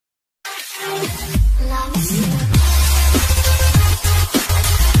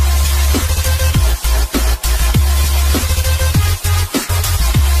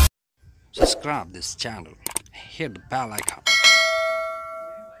Subscribe this channel, hit the bell icon.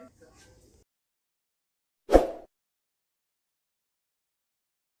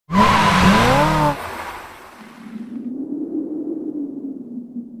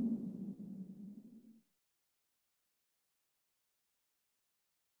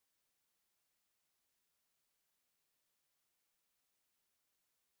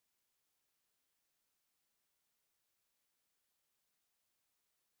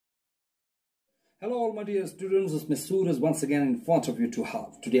 Hello all my dear students, it's Hseb Suraj once again in front of you to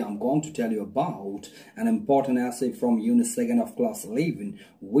help. Today I'm going to tell you about an important essay from Unit 2nd of Class 11,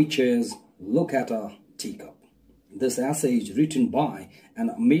 which is Look at a Teacup. This essay is written by an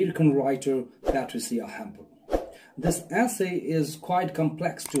American writer, Patricia Hempel. This essay is quite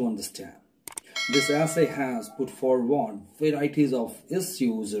complex to understand. This essay has put forward varieties of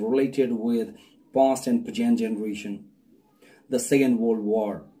issues related with past and present generation, the Second World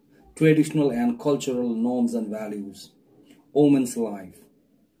War, traditional and cultural norms and values, woman's life,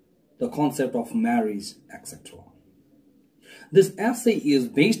 the concept of marriage, etc. This essay is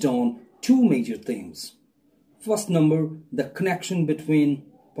based on two major themes. First number, the connection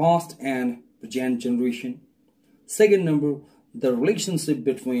between past and present generation. Second number, the relationship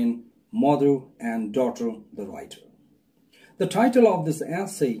between mother and daughter, the writer. The title of this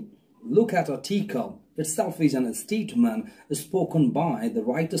essay, Look at a Teacup, itself is a statement spoken by the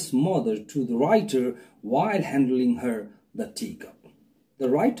writer's mother to the writer while handling her the teacup. The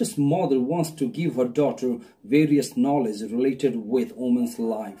writer's mother wants to give her daughter various knowledge related with woman's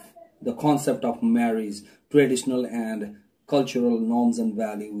life, the concept of marriage, traditional and cultural norms and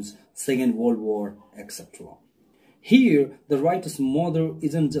values, Second World War, etc. Here, the writer's mother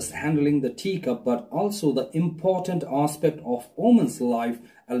isn't just handling the teacup but also the important aspect of woman's life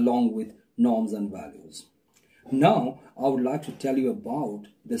along with norms and values. Now, I would like to tell you about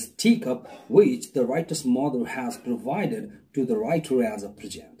this teacup which the writer's mother has provided to the writer as a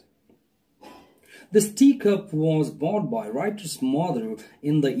present. This teacup was bought by writer's mother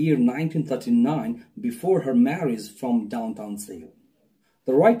in the year 1939 before her marriage from downtown Seoul.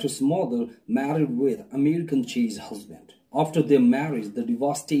 The writer's mother married with American cheese husband. After their marriage, the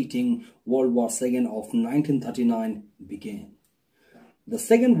devastating World War II of 1939 began. The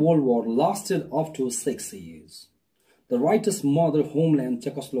Second World War lasted up to 6 years. The writer's mother's homeland,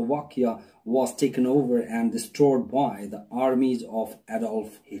 Czechoslovakia, was taken over and destroyed by the armies of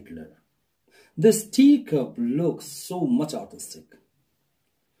Adolf Hitler. This teacup looks so much artistic.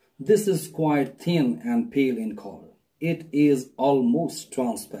 This is quite thin and pale in color. It is almost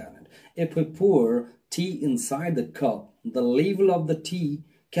transparent. If we pour tea inside the cup, the level of the tea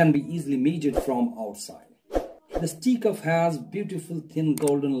can be easily measured from outside. This teacup has beautiful thin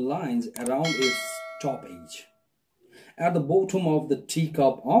golden lines around its top edge. At the bottom of the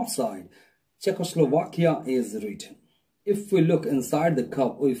teacup outside, Czechoslovakia is written. If we look inside the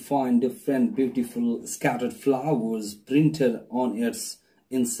cup, we find different beautiful scattered flowers printed on its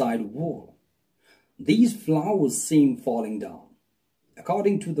inside wall. These flowers seem falling down.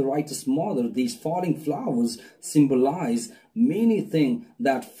 According to the writer's mother, these falling flowers symbolize many things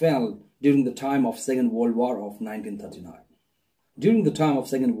that fell during the time of Second World War of 1939. During the time of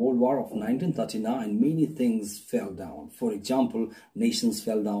Second World War of 1939, many things fell down. For example, nations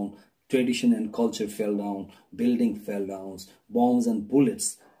fell down, tradition and culture fell down, building fell down, bombs and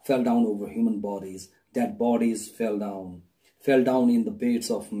bullets fell down over human bodies, dead bodies fell down in the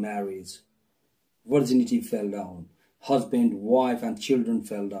beds of marriage, virginity fell down, husband, wife and children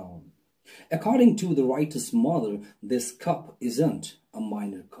fell down. According to the writer's mother, this cup isn't a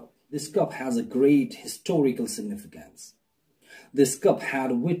minor cup. This cup has a great historical significance. This cup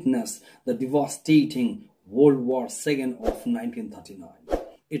had witnessed the devastating World War II of 1939.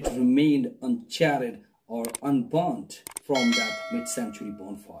 It remained uncharted or unburnt from that mid-century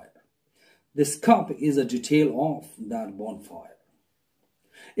bonfire. This cup is a detail of that bonfire.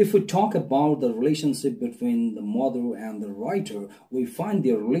 If we talk about the relationship between the mother and the writer, we find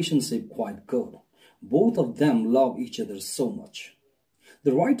their relationship quite good. Both of them love each other so much.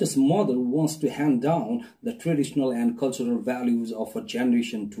 The writer's mother wants to hand down the traditional and cultural values of her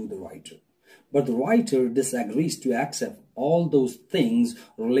generation to the writer. But the writer disagrees to accept all those things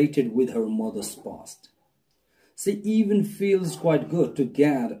related with her mother's past. She even feels quite good to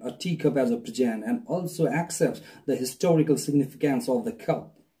get a teacup as a present and also accepts the historical significance of the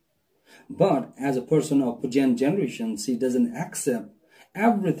cup. But as a person of present generation, she doesn't accept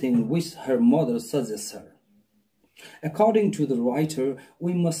everything which her mother suggests her. According to the writer,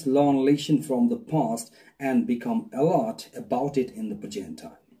 we must learn lesson from the past and become alert about it in the present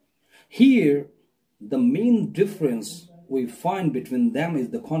time. Here, the main difference we find between them is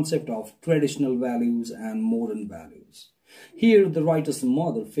the concept of traditional values and modern values. Here, the writer's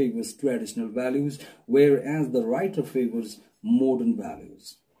mother favors traditional values, whereas the writer favors modern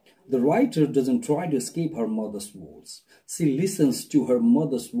values. The writer doesn't try to escape her mother's words. She listens to her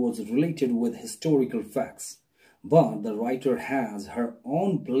mother's words related with historical facts. But the writer has her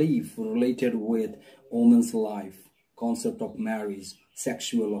own belief related with woman's life, concept of marriage,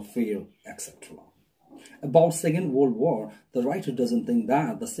 sexual affair, etc. About Second World War, the writer doesn't think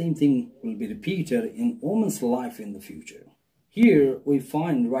that the same thing will be repeated in woman's life in the future. Here we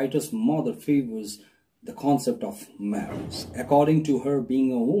find writer's mother favors the concept of marriage. According to her,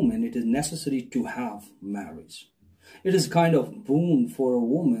 being a woman, it is necessary to have marriage. It is kind of boon for a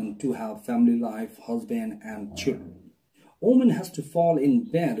woman to have family life, husband and children. A woman has to fall in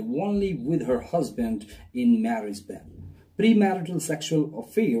bed only with her husband in marriage bed. Premarital sexual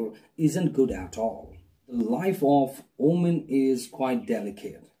affair isn't good at all. The life of woman is quite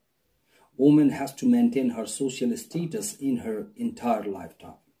delicate. Woman has to maintain her social status in her entire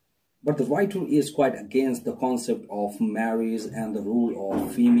lifetime. But the writer is quite against the concept of marriage and the role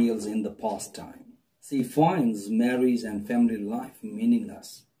of females in the past time. She finds marriage and family life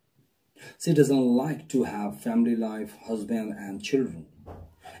meaningless. She doesn't like to have family life, husband and children.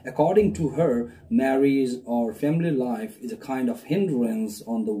 According to her, marriage or family life is a kind of hindrance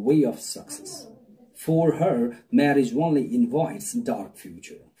on the way of success. For her, marriage only invites dark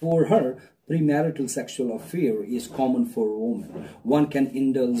future. For her, premarital sexual affair is common for a woman. One can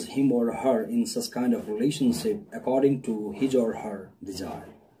indulge him or her in such kind of relationship according to his or her desire.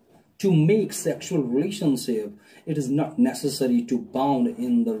 To make sexual relationship, it is not necessary to bound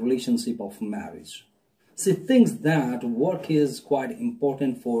in the relationship of marriage. She thinks that work is quite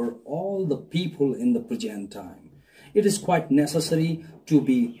important for all the people in the present time. It is quite necessary to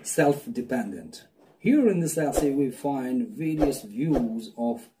be self-dependent. Here in this essay, we find various views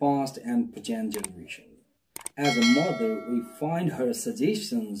of past and present generation. As a mother, we find her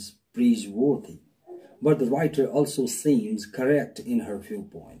suggestions praiseworthy, but the writer also seems correct in her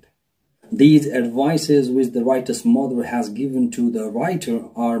viewpoint. These advices which the writer's mother has given to the writer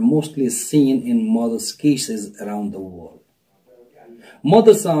are mostly seen in mothers' cases around the world.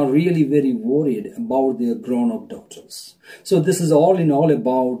 Mothers are really very worried about their grown-up daughters. So this is all in all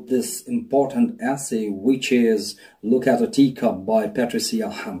about this important essay, which is Look at a Teacup by Patricia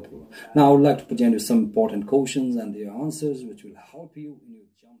Hempel. Now I would like to present you some important questions and their answers which will help you in your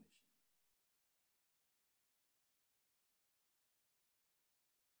journey.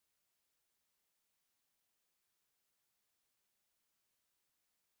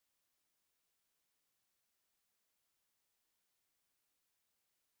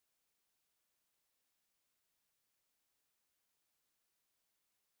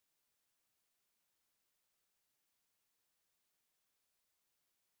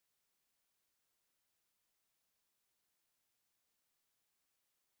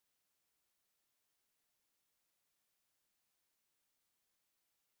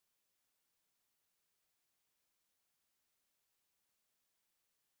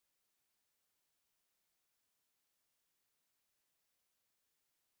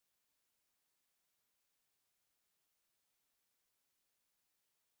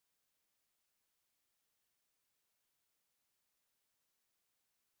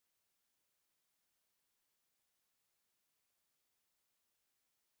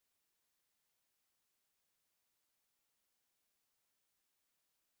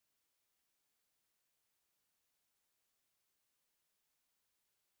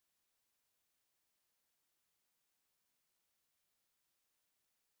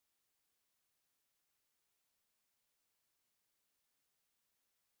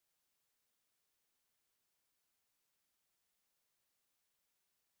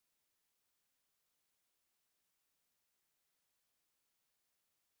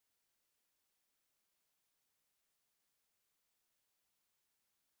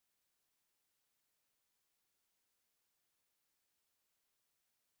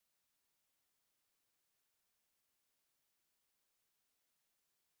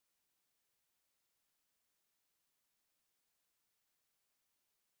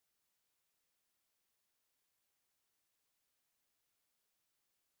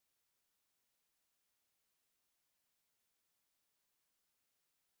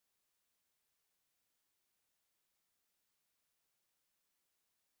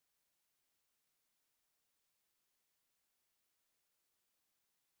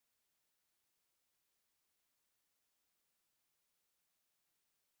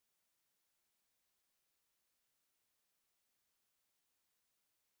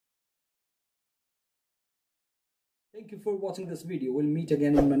 Thank you for watching this video. We'll meet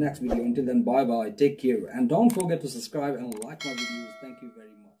again in my next video. Until then, bye bye. Take care. And don't forget to subscribe and like my videos. Thank you very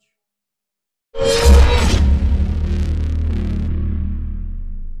much.